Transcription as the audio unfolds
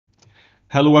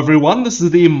Hello everyone, this is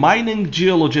the Mining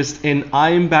Geologist and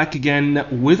I'm back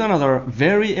again with another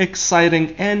very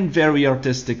exciting and very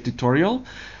artistic tutorial.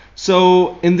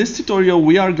 So in this tutorial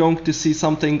we are going to see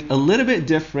something a little bit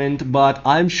different, but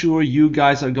I'm sure you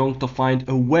guys are going to find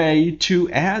a way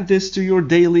to add this to your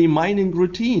daily mining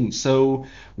routine. So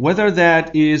whether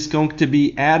that is going to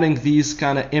be adding these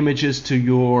kind of images to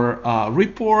your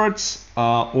reports,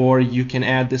 or you can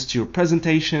add this to your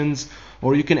presentations,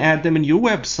 or you can add them in your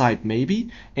website maybe.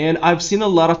 And I've seen a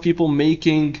lot of people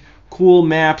making cool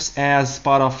maps as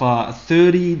part of a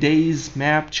 30 days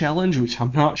map challenge, which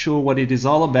I'm not sure what it is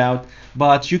all about,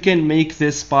 but you can make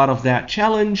this part of that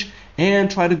challenge and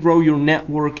try to grow your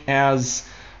network as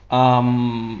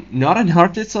not an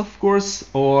artist, of course.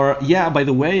 Or yeah, by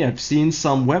the way, I've seen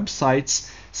some websites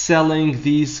selling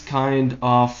these kinds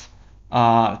of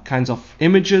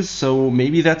images, so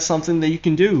maybe that's something that you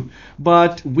can do.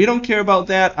 But we don't care about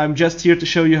that. I'm just here to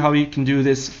show you how you can do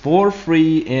this for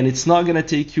free, and it's not gonna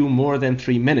take you more than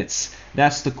 3 minutes.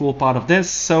 That's the cool part of this.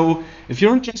 So if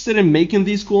you're interested in making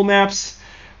these cool maps,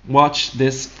 watch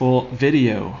this full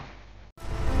video.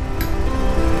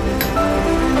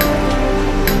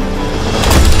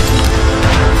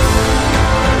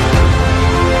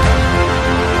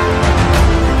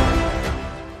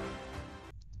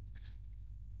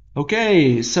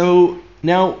 Okay, so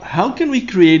now how can we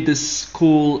create this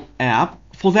cool app?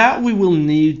 For that we will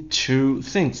need two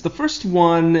things. The first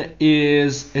one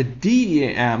is a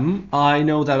DEM. I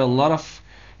know that a lot of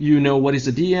you know what is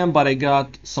a DEM, but I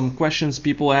got some questions,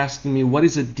 people asking me what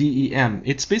is a DEM.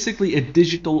 It's basically a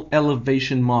digital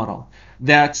elevation model.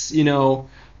 That's, that's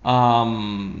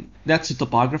a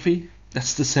topography.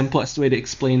 That's the simplest way to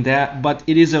explain that, but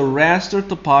it is a raster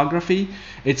topography.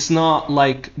 It's not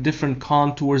like different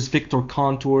contours, vector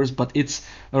contours, but it's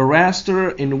a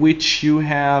raster in which you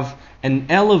have an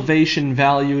elevation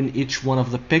value in each one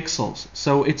of the pixels.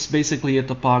 So it's basically a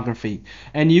topography.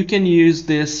 And you can use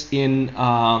this in GIS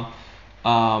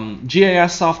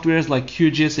softwares like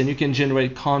QGIS, and you can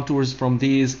generate contours from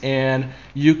these, and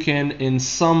you can, in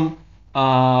some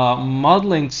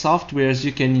modeling softwares,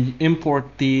 you can import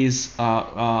these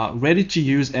ready to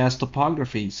use as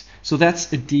topographies. So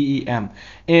that's a DEM.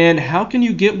 And how can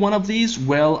you get one of these?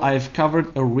 Well, I've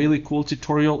covered a really cool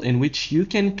tutorial in which you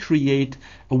can create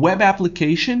a web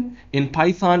application in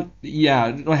Python.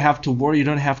 Yeah, you don't have to worry, you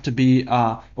don't have to be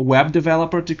a web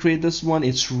developer to create this one.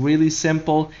 It's really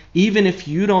simple. Even if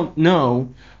you don't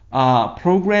know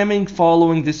programming,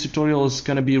 following this tutorial is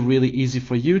going to be really easy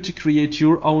for you to create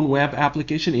your own web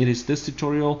application. It is this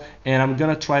tutorial, and I'm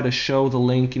going to try to show the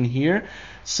link in here.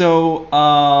 So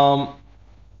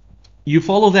you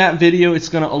follow that video, it's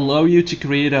going to allow you to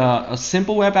create a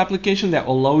simple web application that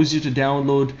allows you to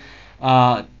download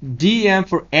DEM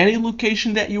for any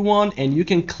location that you want, and you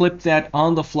can clip that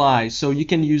on the fly. So you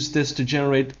can use this to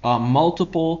generate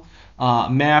multiple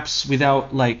maps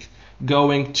without like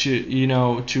going to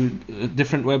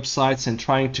different websites and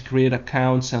trying to create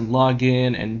accounts and log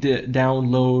in and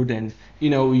download, and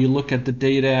you look at the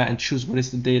data and choose what is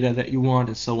the data that you want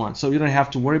and so on. So you don't have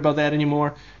to worry about that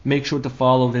anymore. Make sure to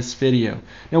follow this video.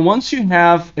 Now once you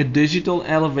have a digital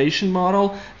elevation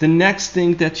model, the next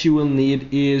thing that you will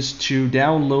need is to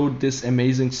download this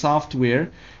amazing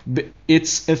software.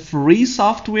 It's a free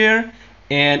software,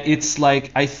 and it's like,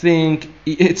 I think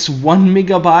it's 1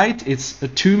 megabyte. It's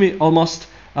almost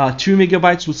 2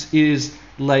 megabytes, which is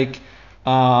like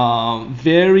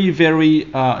very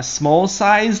small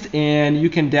sized, and you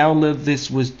can download this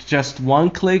with just one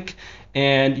click,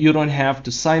 and you don't have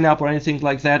to sign up or anything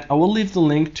like that. I will leave the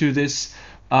link to this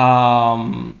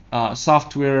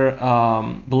software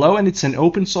below, and it's an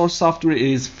open source software. It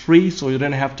is free, so you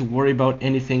don't have to worry about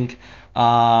anything,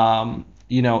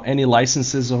 any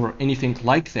licenses or anything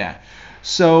like that.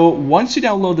 So once you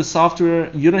download the software,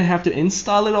 you don't have to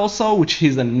install it also, which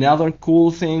is another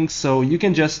cool thing. So you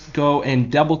can just go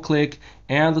and double click,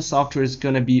 and the software is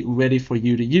going to be ready for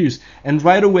you to use. And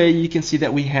right away you can see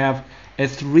that we have a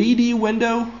 3D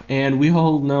window, and we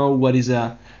all know what is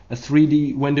a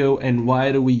 3D window and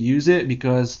why do we use it,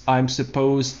 because I'm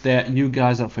supposed that you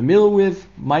guys are familiar with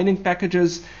mining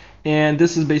packages, and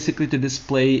this is basically to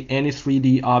display any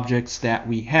 3D objects that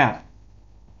we have.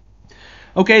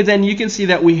 Okay, then you can see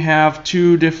that we have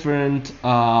two different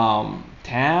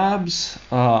tabs,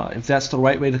 if that's the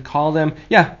right way to call them.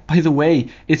 Yeah, by the way,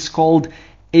 it's called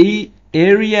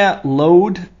Area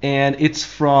Load, and it's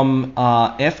from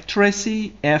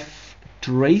F-Tracy, if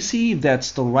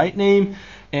that's the right name,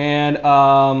 and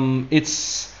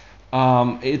it's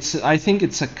I think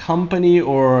it's a company,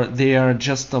 or they are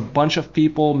just a bunch of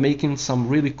people making some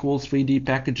really cool 3D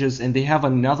packages, and they have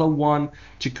another one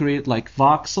to create like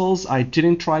voxels. I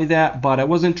didn't try that, but I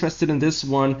was interested in this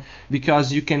one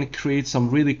because you can create some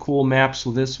really cool maps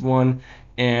with this one,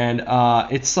 and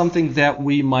it's something that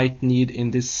we might need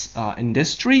in this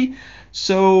industry.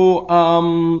 So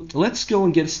let's go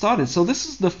and get started. So this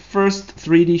is the first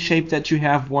 3D shape that you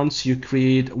have once you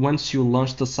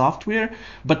launch the software.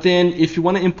 But then if you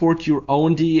want to import your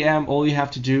own DEM, all you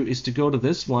have to do is to go to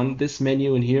this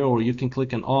menu in here, or you can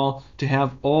click on all to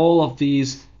have all of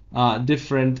these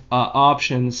different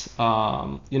options,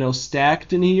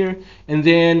 stacked in here. And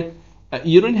then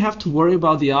you don't have to worry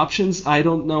about the options. I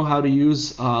don't know how to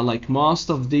use like most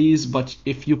of these, but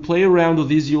if you play around with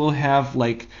these, you will have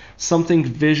like something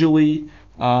visually,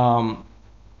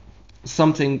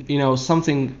 something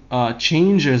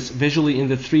changes visually in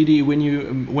the 3D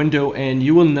window, and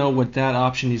you will know what that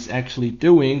option is actually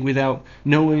doing without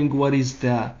knowing what is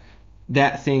that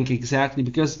thing exactly,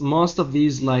 because most of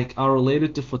these like are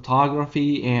related to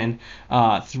photography and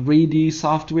 3D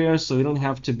software, so you don't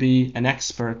have to be an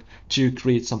expert to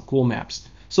create some cool maps.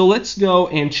 So let's go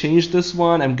and change this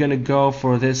one. I'm gonna go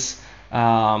for this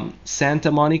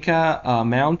Santa Monica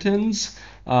Mountains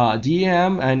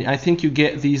DEM, and I think you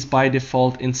get these by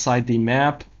default inside the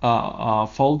map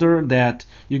folder that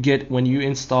you get when you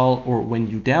install or when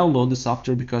you download the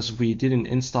software, because we didn't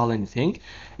install anything.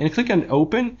 And click on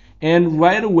open, and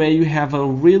right away you have a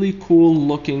really cool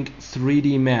looking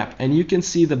 3D map, and you can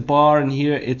see the bar in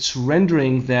here, it's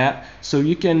rendering that, so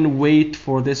you can wait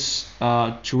for this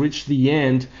to reach the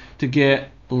end to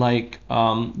get like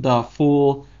the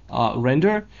full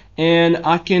render. And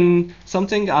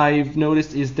something I've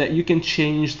noticed is that you can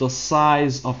change the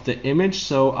size of the image.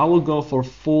 So I will go for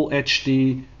full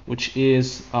HD, which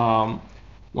is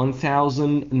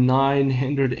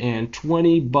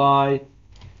 1920 by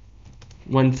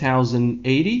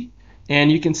 1080.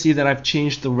 And you can see that I've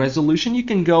changed the resolution. You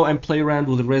can go and play around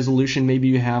with the resolution. Maybe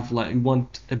you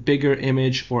want a bigger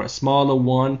image or a smaller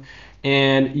one,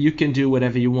 and you can do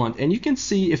whatever you want. And you can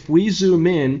see if we zoom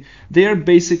in, they're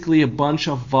basically a bunch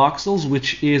of voxels,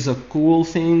 which is a cool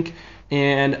thing.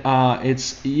 And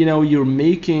it's, you're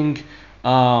making,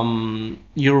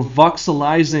 you're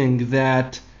voxelizing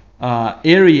that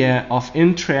area of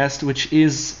interest, which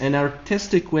is an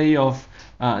artistic way of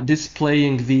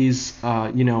displaying these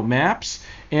maps,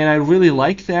 and I really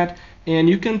like that. And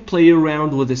you can play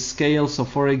around with the scale. So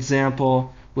for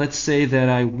example, let's say that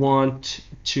I want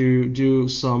to do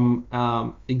some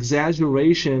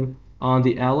exaggeration on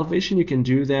the elevation. You can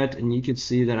do that, and you can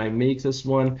see that I make this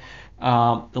one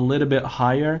a little bit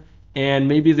higher, and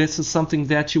maybe this is something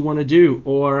that you want to do.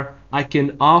 Or I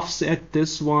can offset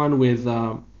this one with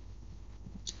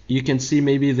you can see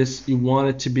maybe this, you want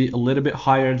it to be a little bit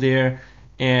higher there.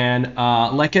 And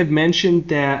like I've mentioned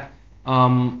that,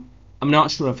 I'm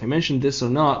not sure if I mentioned this or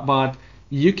not, but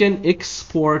you can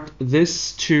export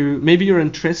this to, maybe you're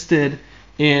interested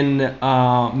in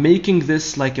making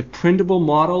this like a printable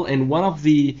model, and one of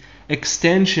the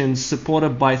extensions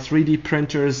supported by 3D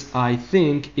printers, I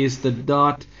think, is the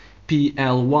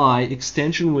 .ply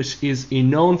extension, which is a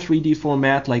known 3D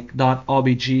format like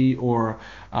 .obj or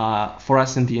for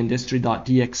us in the industry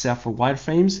 .dxf for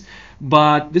wireframes.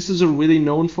 But this is a really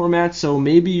known format, so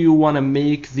maybe you want to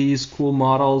make these cool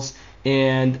models,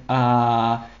 and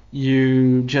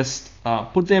you just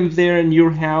put them there in your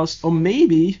house. Or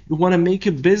maybe you want to make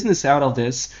a business out of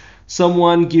this.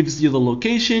 Someone gives you the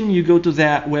location, you go to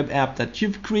that web app that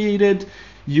you've created,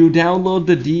 you download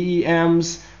the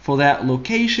DEMs for that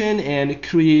location and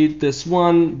create this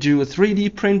one, do a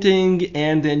 3D printing,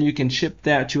 and then you can ship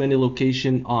that to any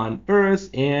location on Earth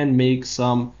and make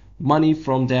some money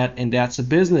from that, and that's a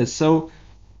business. So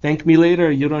thank me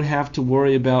later, you don't have to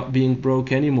worry about being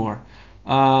broke anymore.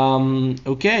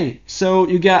 Okay, so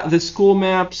you got this cool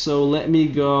map. So let me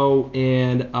go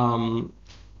and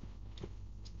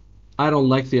I don't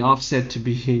like the offset to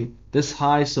be this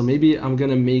high, so maybe I'm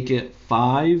gonna make it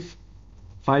 5.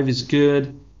 5 is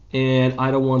good, and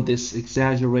I don't want this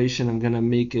exaggeration. I'm gonna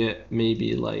make it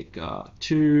maybe like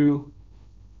 2.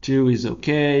 2 is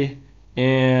okay,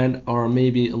 and or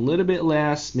maybe a little bit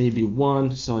less, maybe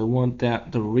 1. So I want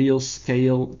that the real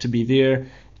scale to be there.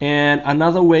 And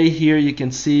another way here, you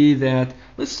can see that,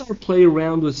 let's start play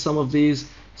around with some of these.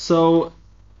 So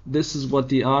this is what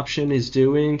the option is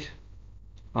doing.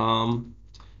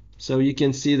 So you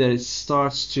can see that it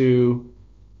starts to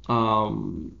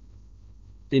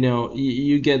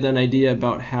you get an idea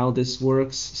about how this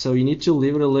works. So you need to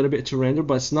leave it a little bit to render,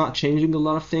 but it's not changing a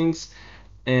lot of things.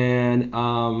 And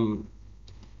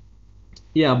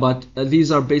Yeah, but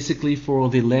these are basically for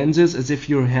the lenses, as if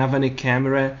you're having a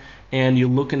camera and you're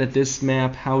looking at this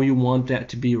map, how you want that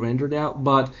to be rendered out.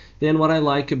 But then what I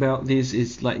like about these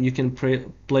is like you can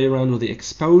play around with the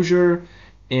exposure,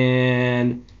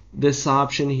 and this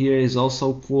option here is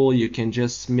also cool. You can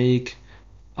just make,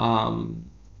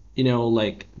 you know,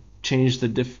 like change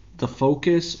the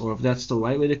focus, or if that's the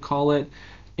right way to call it.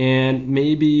 And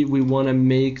maybe we want to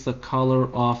make the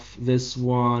color of this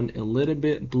one a little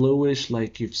bit bluish,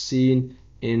 like you've seen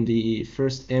in the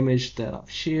first image that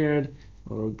I've shared,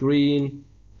 or green.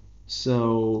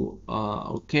 So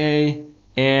okay,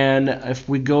 and if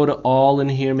we go to all in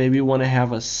here, maybe we want to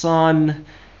have a sun,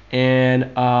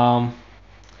 and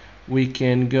we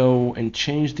can go and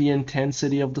change the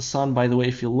intensity of the sun. By the way,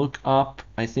 if you look up,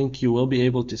 I think you will be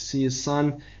able to see a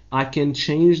sun. I can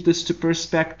change this to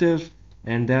perspective,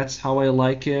 and that's how I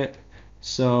like it.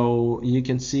 So you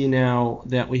can see now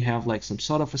that we have like some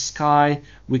sort of a sky.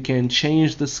 We can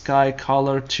change the sky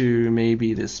color to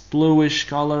maybe this bluish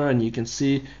color, and you can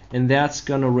see, and that's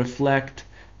gonna reflect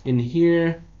in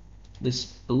here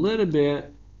this a little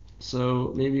bit.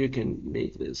 So maybe you can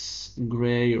make this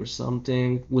gray or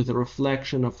something with a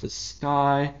reflection of the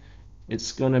sky.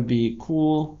 It's gonna be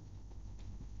cool.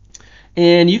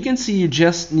 And you can see you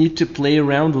just need to play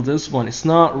around with this one. It's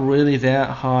not really that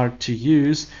hard to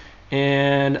use.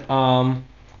 And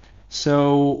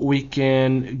so we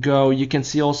can go, you can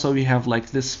see also we have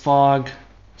like this fog.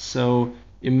 So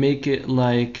you make it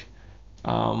like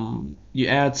you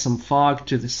add some fog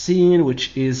to the scene,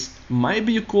 which might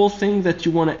be a cool thing that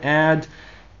you want to add.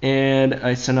 And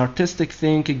it's an artistic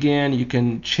thing. Again, you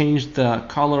can change the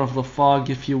color of the fog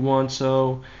if you want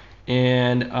so.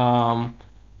 And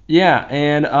yeah,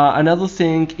 and another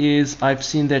thing is I've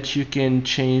seen that you can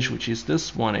change, which is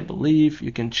this one, I believe.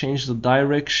 You can change the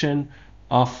direction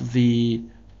of the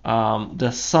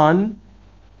sun.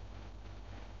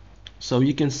 So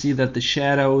you can see that the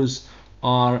shadows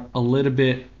are a little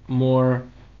bit more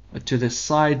to the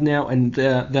side now, and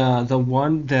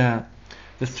the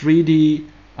 3D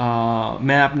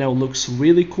map now looks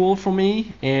really cool for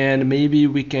me. And maybe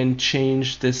we can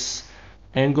change this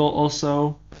angle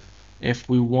also if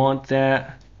we want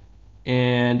that.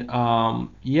 And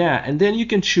yeah, and then you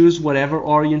can choose whatever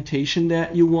orientation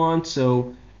that you want.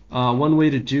 So one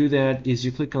way to do that is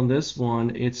you click on this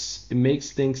one. It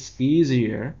makes things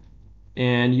easier,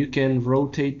 and you can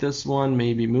rotate this one,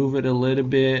 maybe move it a little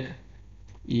bit.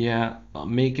 Yeah,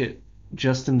 make it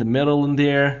just in the middle in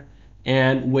there,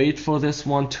 and wait for this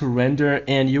one to render,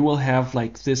 and you will have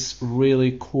like this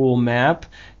really cool map.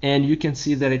 And you can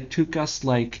see that it took us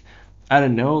like, I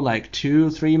don't know, like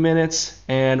 2-3 minutes,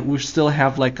 and we still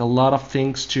have like a lot of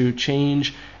things to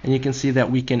change. And you can see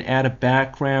that we can add a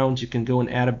background. You can go and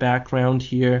add a background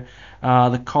here.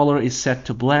 The color is set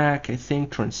to black, I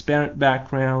think, transparent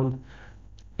background.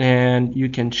 And you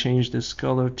can change this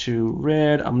color to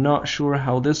red. I'm not sure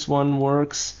how this one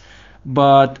works,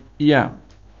 but yeah.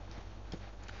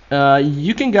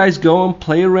 You can guys go and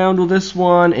play around with this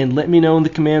one and let me know in the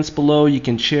comments below. You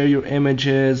can share your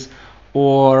images,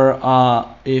 or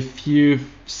if you've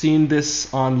seen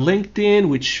this on LinkedIn,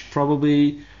 which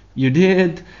probably you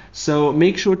did, so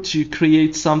make sure to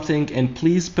create something and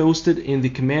please post it in the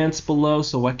comments below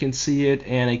so I can see it,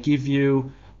 and I give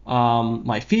you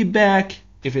my feedback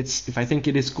if I think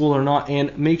it is cool or not.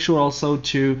 And make sure also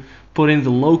to put in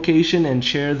the location and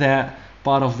share that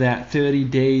part of that 30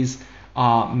 days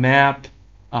map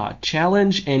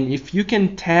challenge. And if you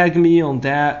can tag me on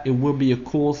that, it will be a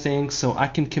cool thing, so I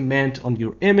can comment on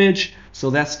your image.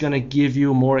 So that's gonna give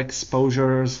you more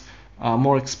exposure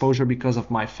because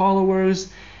of my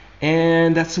followers,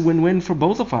 and that's a win-win for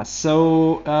both of us.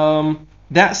 So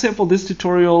that's it for this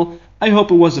tutorial. I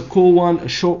hope it was a cool one, a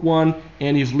short one,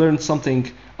 and you've learned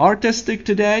something artistic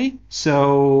today.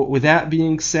 So with that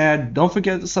being said, don't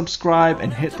forget to subscribe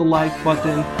and hit the like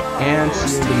button, and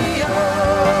see you in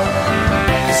the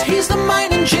next one. He's the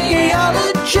mining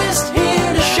geologist,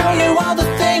 here to show you all the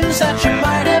things that you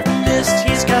might have missed.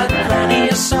 He's got plenty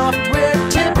of software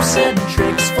tips and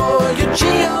tricks for your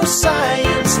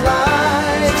geoscience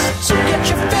lives. So get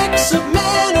your fix of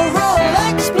mineral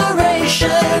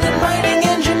exploration and mining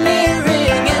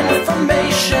engineering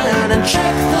information, and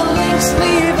check the links,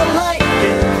 leave a like,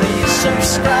 and please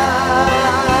subscribe.